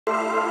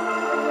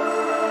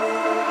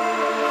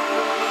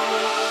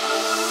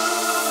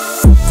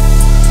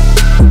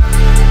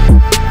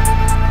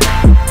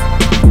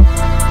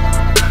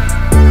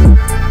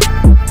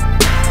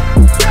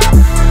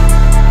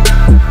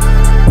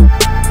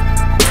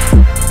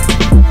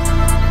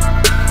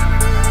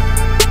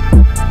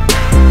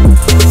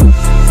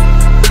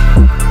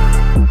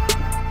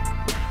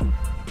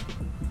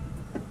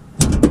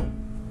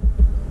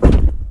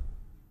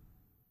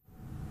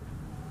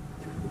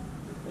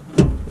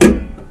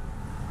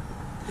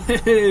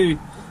Hey,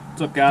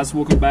 what's up guys?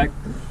 Welcome back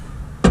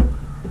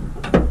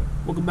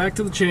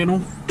to the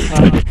channel.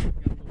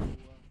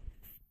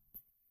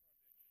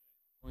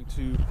 Going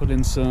to put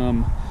in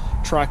some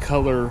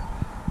tricolor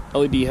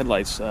LED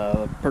headlights.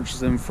 Purchased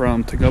them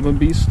from Tacoma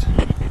Beast.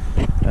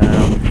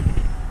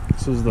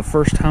 This is the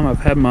first time I've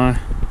had my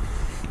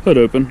hood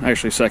open.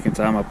 Actually, second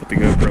time I put the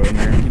GoPro in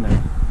there, you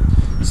know,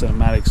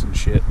 cinematics and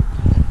shit.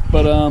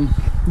 But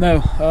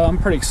no, I'm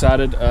pretty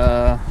excited.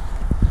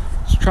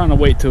 Trying to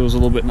wait till it was a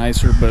little bit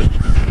nicer, but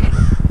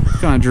it's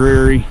kind of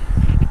dreary.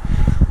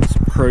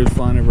 Some crows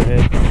flying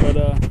overhead, but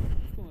I'm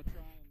gonna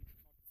try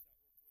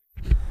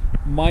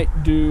and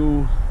might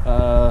do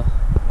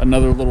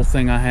another little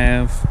thing I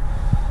have,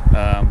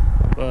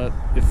 but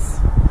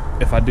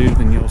if I do,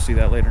 then you'll see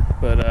that later.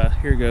 But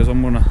here it goes.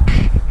 I'm gonna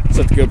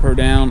set the GoPro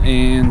down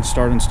and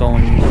start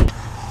installing these.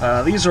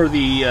 These are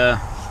the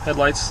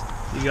headlights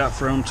you got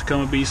from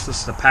Tacoma Beast.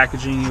 This is the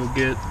packaging you'll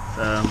get.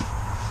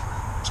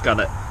 It's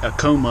got a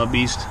Tacoma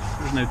Beast.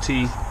 There's no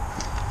T.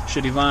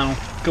 Shitty vinyl.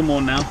 Come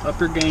on now, up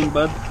your game,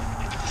 bud.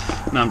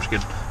 No, I'm just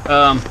kidding.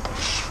 I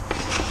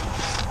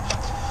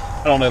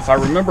don't know if I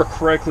remember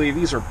correctly.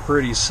 These are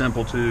pretty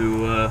simple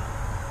to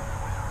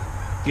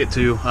get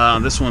to.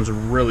 This one's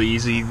really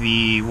easy.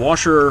 The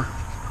washer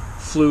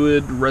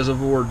fluid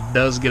reservoir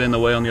does get in the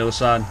way on the other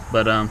side,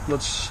 but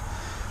let's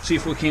see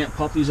if we can't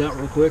pop these out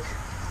real quick.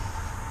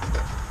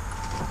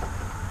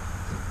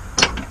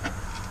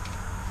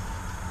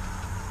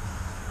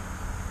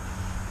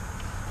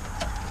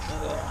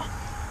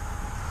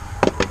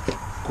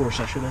 Of course,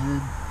 I should have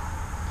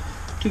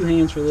had 2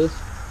 hands for this.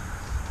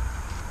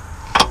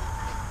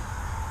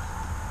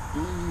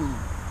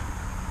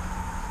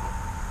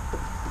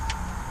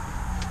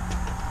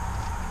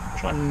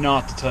 Try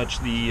not to touch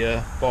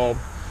the bulb.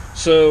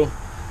 So,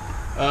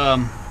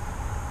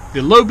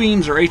 the low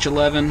beams are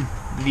H11.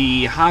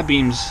 The high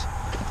beams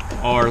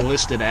are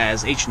listed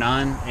as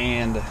H9,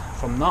 and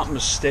if I'm not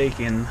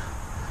mistaken,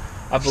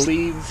 I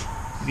believe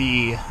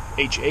the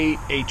H8,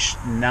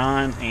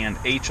 H9, and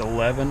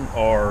H11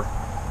 are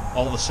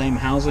all the same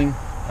housing.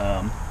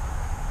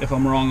 If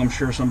I'm wrong, I'm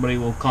sure somebody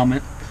will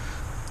comment.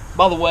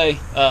 By the way,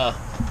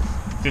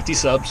 50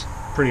 subs,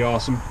 pretty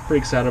awesome,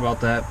 pretty excited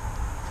about that.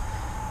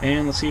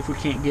 And let's see if we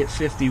can't get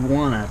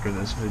 51 after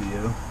this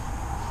video.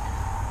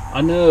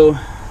 I know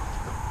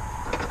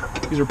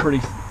these are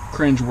pretty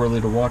cringe-worthy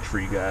to watch for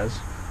you guys,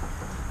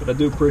 but I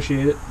do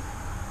appreciate it.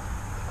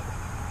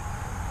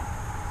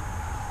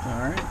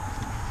 Alright,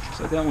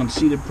 looks like that one's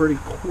seated pretty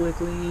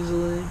quickly,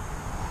 easily.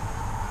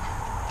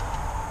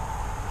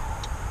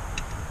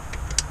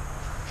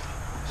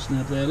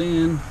 Snap that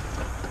in.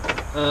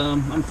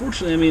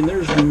 Unfortunately, I mean,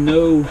 there's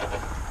no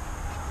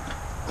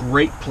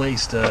great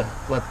place to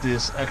let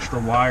this extra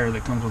wire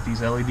that comes with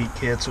these LED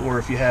kits, or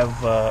if you have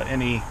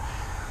any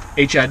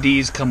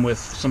HIDs come with,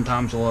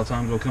 sometimes, a lot of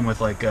times they'll come with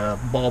like a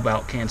bulb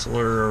out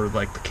canceller, or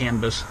like the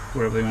canvas,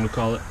 whatever they want to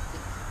call it,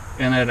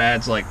 and that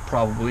adds like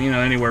probably, you know,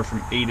 anywhere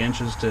from 8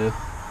 inches to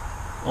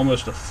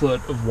almost a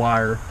foot of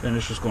wire, and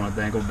it's just going to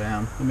dangle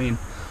down. I mean,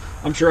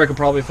 I'm sure I could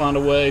probably find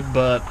a way,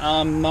 but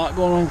I'm not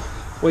going to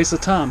waste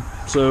of time.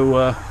 So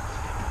I'm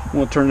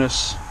going to turn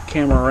this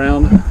camera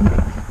around,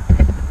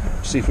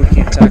 see if we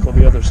can't tackle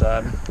the other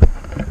side.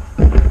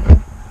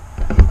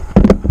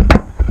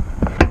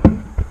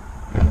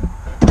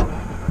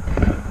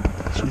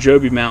 This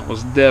Joby mount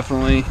was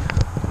definitely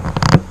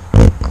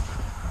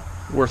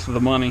worth the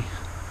money.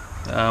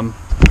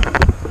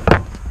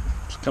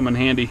 It's come in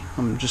handy.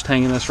 I'm just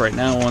hanging this right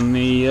now on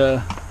the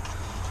I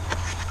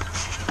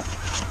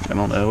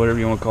don't know, whatever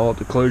you want to call it,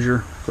 the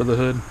closure for the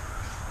hood.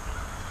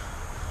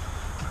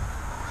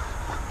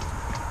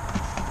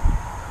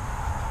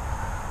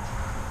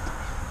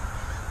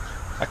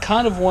 I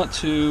kind of want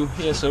to,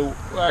 yeah, so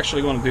we're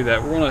actually going to do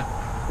that. We're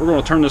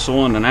going to turn this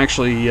on and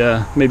actually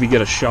maybe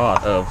get a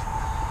shot of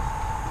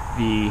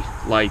the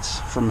lights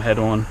from head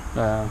on,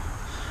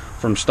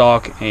 from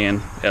stock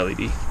and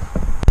LED.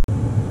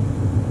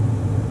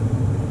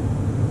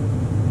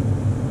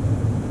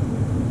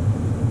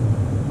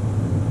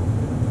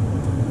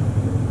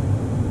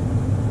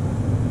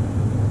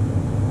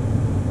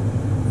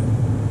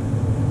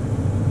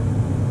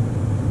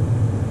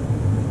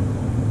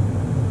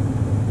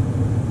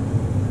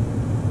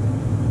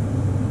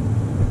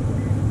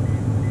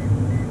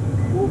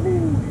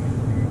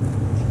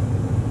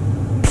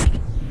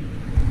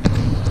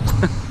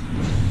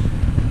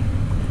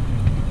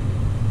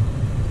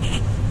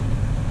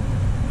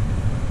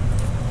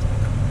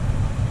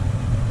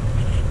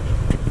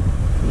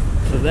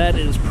 That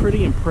is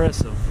pretty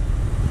impressive.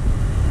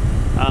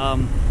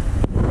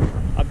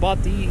 I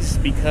bought these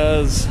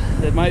because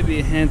it might be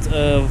a hint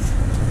of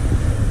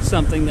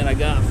something that I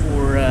got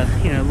for,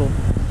 you know,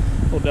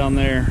 a little down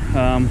there.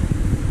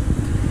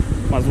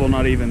 Might as well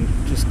not even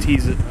just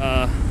tease it.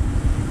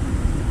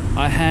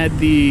 I had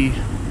the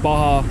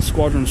Baja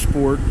Squadron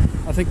Sport.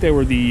 I think they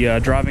were the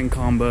driving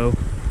combo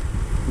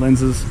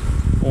lenses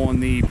on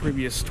the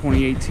previous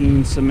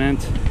 2018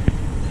 cement,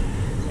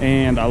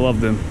 and I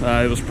loved them.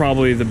 It was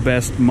probably the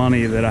best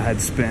money that I had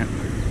spent.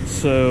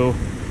 So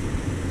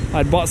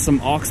I'd bought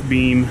some aux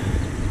beam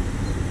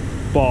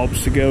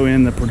bulbs to go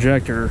in the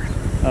projector,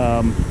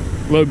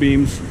 low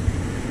beams,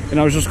 and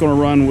I was just going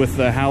to run with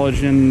the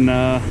halogen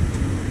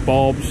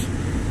bulbs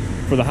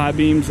for the high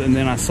beams. And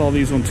then I saw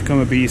these on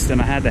Tacoma Beast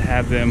and I had to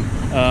have them.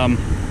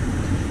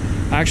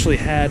 I actually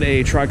had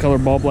a tricolor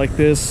bulb like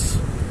this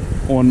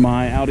on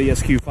my Audi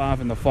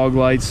SQ5 and the fog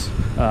lights.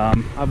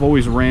 I've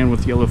always ran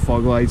with yellow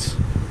fog lights.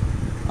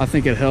 I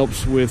think it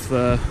helps with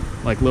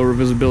like lower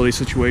visibility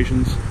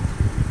situations.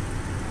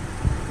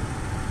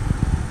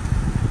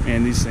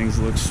 And these things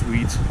look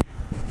sweet.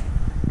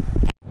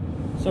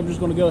 So I'm just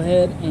going to go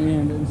ahead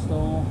and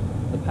install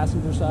the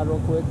passenger side real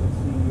quick. Let's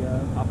see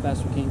how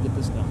fast we can get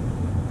this done.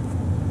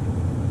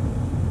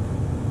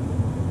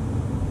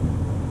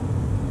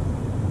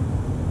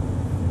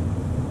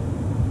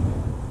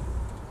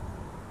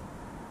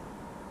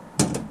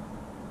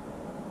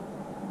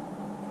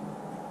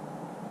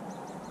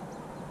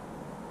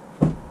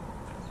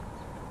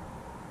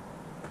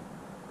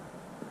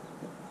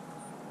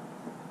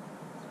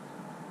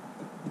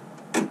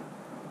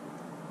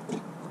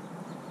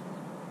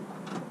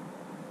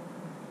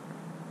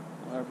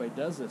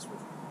 Everybody does this with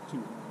two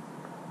hands.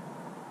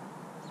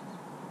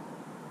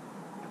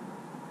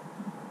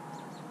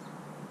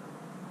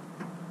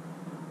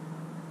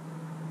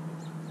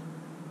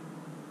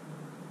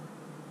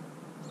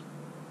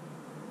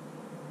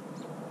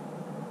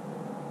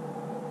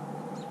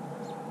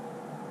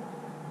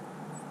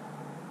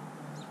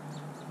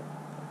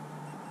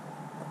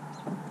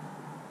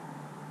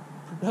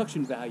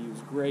 Production value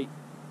is great.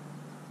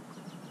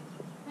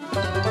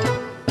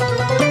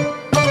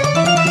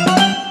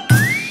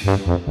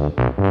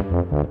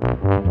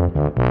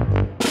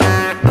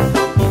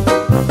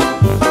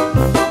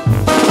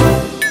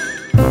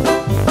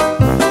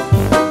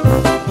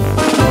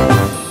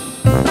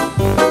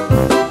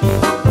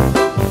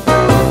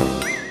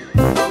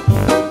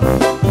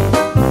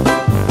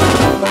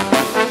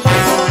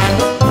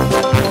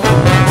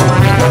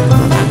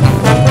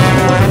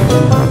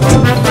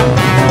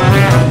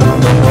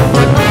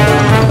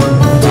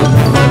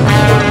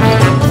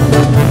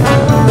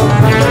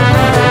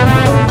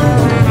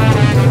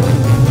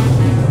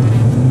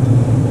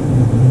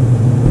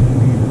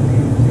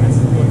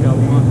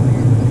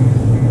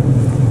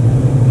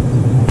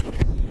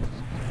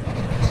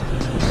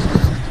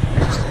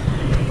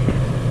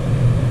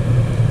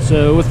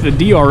 So with the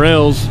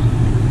DRLs,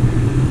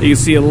 you can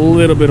see a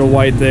little bit of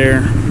white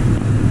there.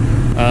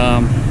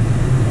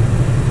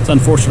 It's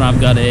unfortunate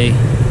I've got a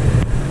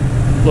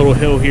little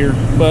hill here,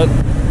 but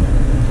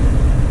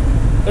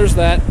there's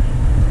that.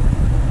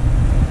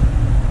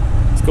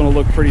 It's going to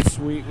look pretty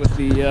sweet with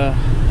the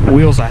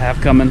wheels I have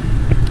coming,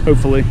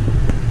 hopefully.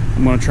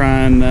 I'm going to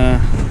try and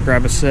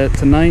grab a set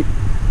tonight.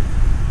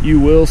 You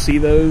will see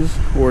those,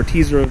 or a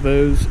teaser of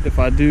those, if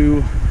I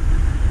do.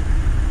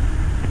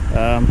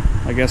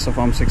 I guess if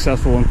I'm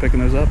successful in picking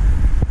those up.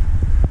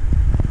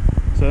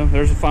 So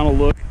there's the final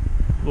look.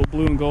 A little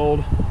blue and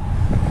gold.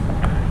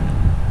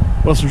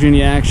 West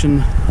Virginia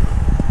action.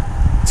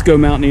 Let's go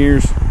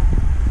Mountaineers.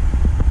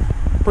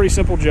 Pretty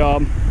simple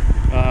job.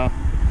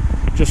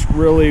 Just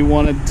really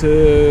wanted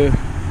to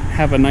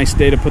have a nice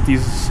day to put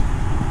these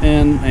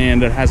in,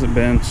 and it hasn't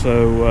been.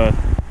 So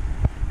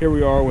here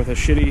we are with a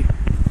shitty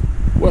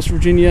West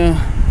Virginia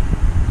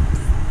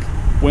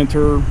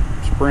winter,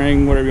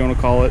 spring, whatever you want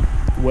to call it.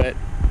 Wet,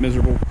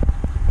 miserable.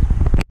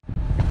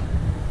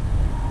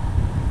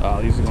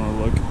 Oh, these are going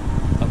to look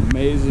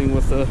amazing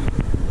with the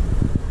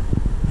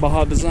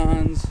Baja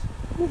Designs.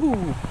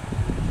 Woohoo!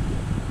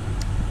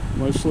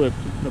 No slip.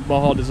 The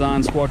Baja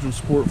Designs Squadron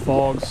Sport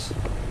fogs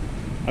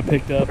I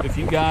picked up. If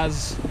you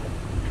guys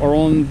are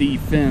on the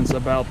fence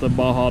about the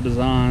Baja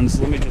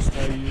Designs, let me just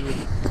tell you,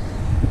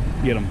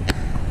 get them.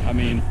 I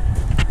mean,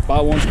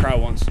 buy once, cry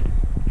once.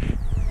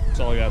 That's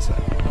all I gotta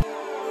say.